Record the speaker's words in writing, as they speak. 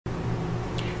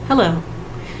Hello.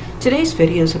 Today's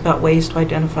video is about ways to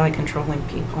identify controlling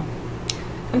people.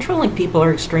 Controlling people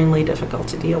are extremely difficult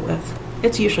to deal with.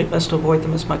 It's usually best to avoid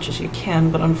them as much as you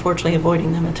can, but unfortunately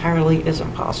avoiding them entirely is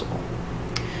impossible.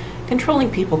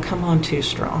 Controlling people come on too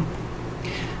strong.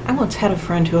 I once had a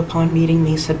friend who, upon meeting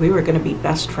me, said we were going to be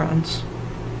best friends.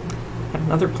 At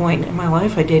another point in my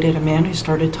life, I dated a man who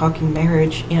started talking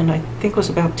marriage in, I think, was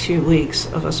about 2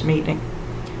 weeks of us meeting.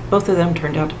 Both of them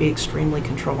turned out to be extremely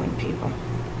controlling people.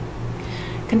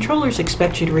 Controllers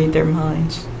expect you to read their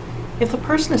minds. If the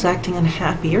person is acting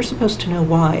unhappy, you're supposed to know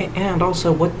why and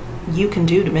also what you can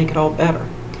do to make it all better.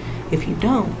 If you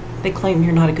don't, they claim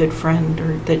you're not a good friend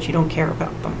or that you don't care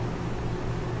about them.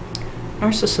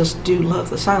 Narcissists do love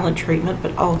the silent treatment,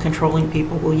 but all controlling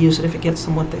people will use it if it gets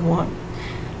them what they want.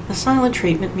 The silent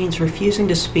treatment means refusing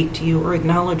to speak to you or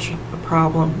acknowledge a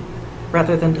problem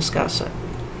rather than discuss it.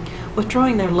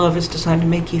 Withdrawing their love is designed to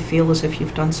make you feel as if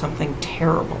you've done something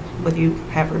terrible, whether you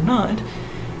have or not,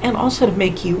 and also to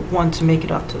make you want to make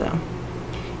it up to them.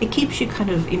 It keeps you kind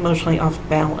of emotionally off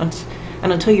balance,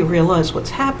 and until you realize what's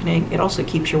happening, it also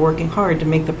keeps you working hard to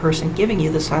make the person giving you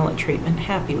the silent treatment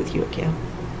happy with you again.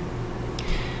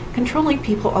 Controlling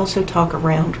people also talk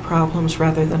around problems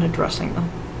rather than addressing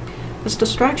them. This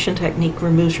distraction technique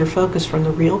removes your focus from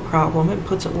the real problem and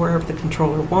puts it wherever the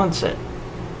controller wants it.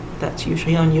 That's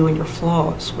usually on you and your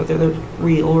flaws, whether they're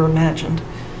real or imagined.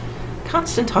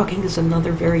 Constant talking is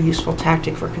another very useful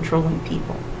tactic for controlling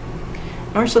people.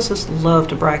 Narcissists love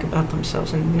to brag about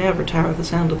themselves and never tire of the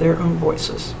sound of their own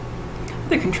voices.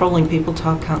 Other controlling people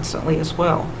talk constantly as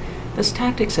well. This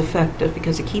tactic's effective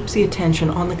because it keeps the attention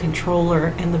on the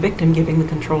controller and the victim giving the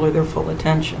controller their full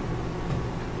attention.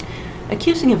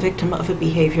 Accusing a victim of a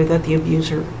behavior that the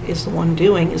abuser is the one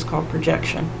doing is called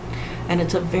projection, and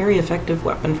it's a very effective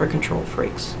weapon for control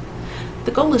freaks.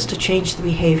 The goal is to change the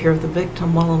behavior of the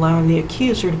victim while allowing the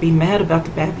accuser to be mad about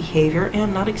the bad behavior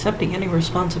and not accepting any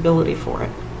responsibility for it.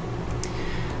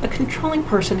 A controlling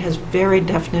person has very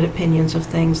definite opinions of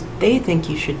things they think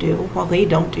you should do while they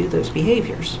don't do those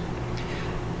behaviors.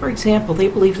 For example, they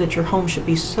believe that your home should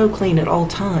be so clean at all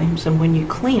times, and when you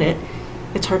clean it,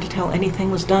 it's hard to tell anything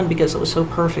was done because it was so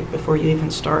perfect before you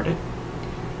even started.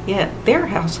 Yet, their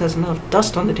house has enough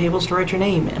dust on the tables to write your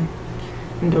name in.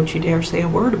 And don't you dare say a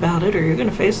word about it or you're going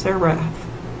to face their wrath.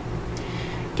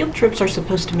 Guilt trips are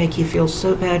supposed to make you feel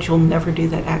so bad you'll never do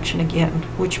that action again,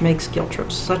 which makes guilt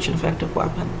trips such an effective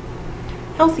weapon.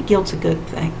 Healthy guilt's a good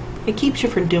thing. It keeps you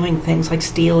from doing things like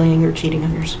stealing or cheating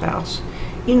on your spouse.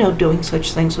 You know doing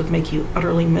such things would make you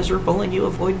utterly miserable and you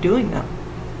avoid doing them.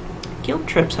 Guilt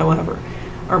trips, however,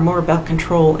 are more about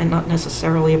control and not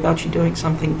necessarily about you doing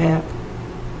something bad.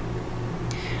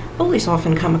 Bullies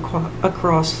often come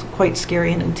across quite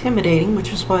scary and intimidating,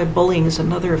 which is why bullying is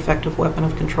another effective weapon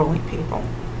of controlling people.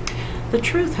 The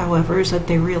truth, however, is that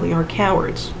they really are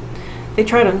cowards. They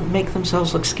try to make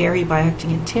themselves look scary by acting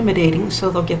intimidating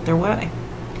so they'll get their way.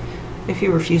 If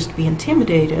you refuse to be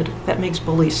intimidated, that makes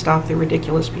bullies stop their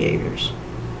ridiculous behaviors.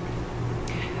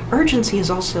 Urgency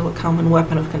is also a common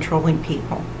weapon of controlling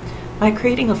people. By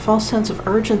creating a false sense of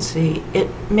urgency, it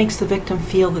makes the victim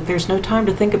feel that there's no time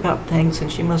to think about things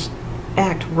and she must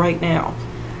act right now.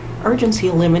 Urgency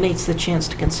eliminates the chance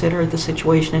to consider the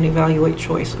situation and evaluate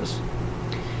choices.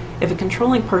 If a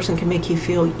controlling person can make you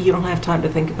feel you don't have time to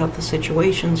think about the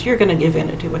situations, you're going to give in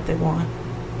and do what they want.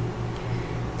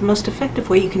 The most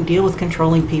effective way you can deal with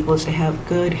controlling people is to have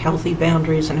good, healthy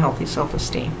boundaries and healthy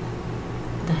self-esteem.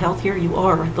 The healthier you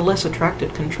are, the less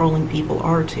attracted controlling people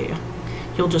are to you.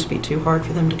 You'll just be too hard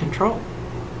for them to control.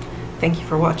 Thank you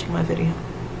for watching my video.